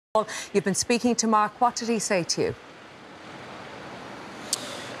You've been speaking to Mark. What did he say to you?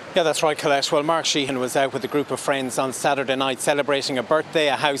 Yeah, that's right, Colette. Well, Mark Sheehan was out with a group of friends on Saturday night celebrating a birthday,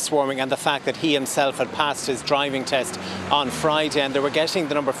 a housewarming, and the fact that he himself had passed his driving test on Friday. And they were getting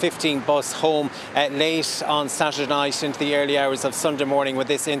the number 15 bus home late on Saturday night into the early hours of Sunday morning when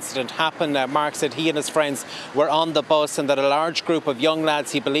this incident happened. Mark said he and his friends were on the bus and that a large group of young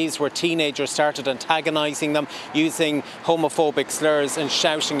lads he believes were teenagers started antagonising them, using homophobic slurs and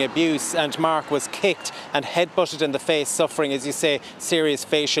shouting abuse. And Mark was kicked and headbutted in the face, suffering, as you say, serious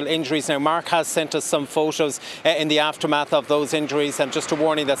facial injuries. Now, Mark has sent us some photos in the aftermath of those injuries, and just a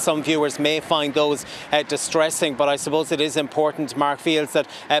warning that some viewers may find those distressing, but I suppose it is important, Mark feels, that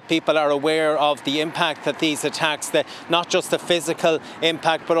people are aware of the impact that these attacks, not just the physical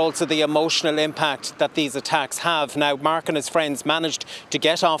impact but also the emotional impact that these attacks have. Now, Mark and his friends managed to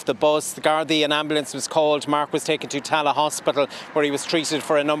get off the bus. The Gardaí, an ambulance was called. Mark was taken to Tala Hospital where he was treated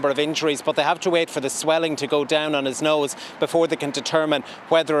for a number of injuries, but they have to wait for the swelling to go down on his nose before they can determine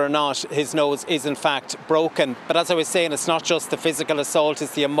whether or not his nose is in fact broken. But as I was saying, it's not just the physical assault,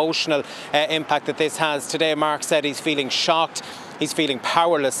 it's the emotional impact that this has. Today, Mark said he's feeling shocked, he's feeling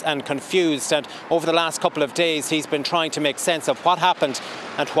powerless and confused, and over the last couple of days he's been trying to make sense of what happened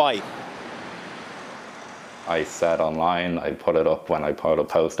and why. I said online, I put it up when I put a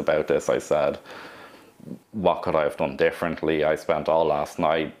post about this, I said, what could I have done differently? I spent all last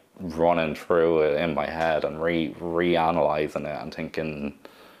night running through it in my head and reanalyzing it and thinking,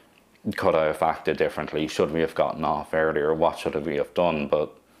 could I have acted differently? Should we have gotten off earlier? What should we have done?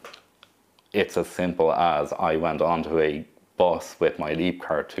 But it's as simple as I went onto a bus with my leap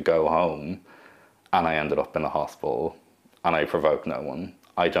cart to go home and I ended up in a hospital and I provoked no one.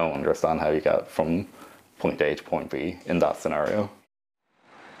 I don't understand how you get from point A to point B in that scenario.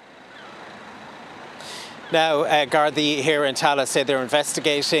 Now, Gardaí here in Tala say they're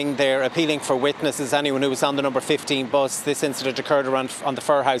investigating, they're appealing for witnesses, anyone who was on the number 15 bus. This incident occurred on the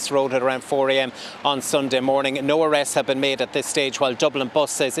Fairhouse Road at around 4 a.m. on Sunday morning. No arrests have been made at this stage, while Dublin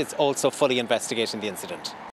Bus says it's also fully investigating the incident.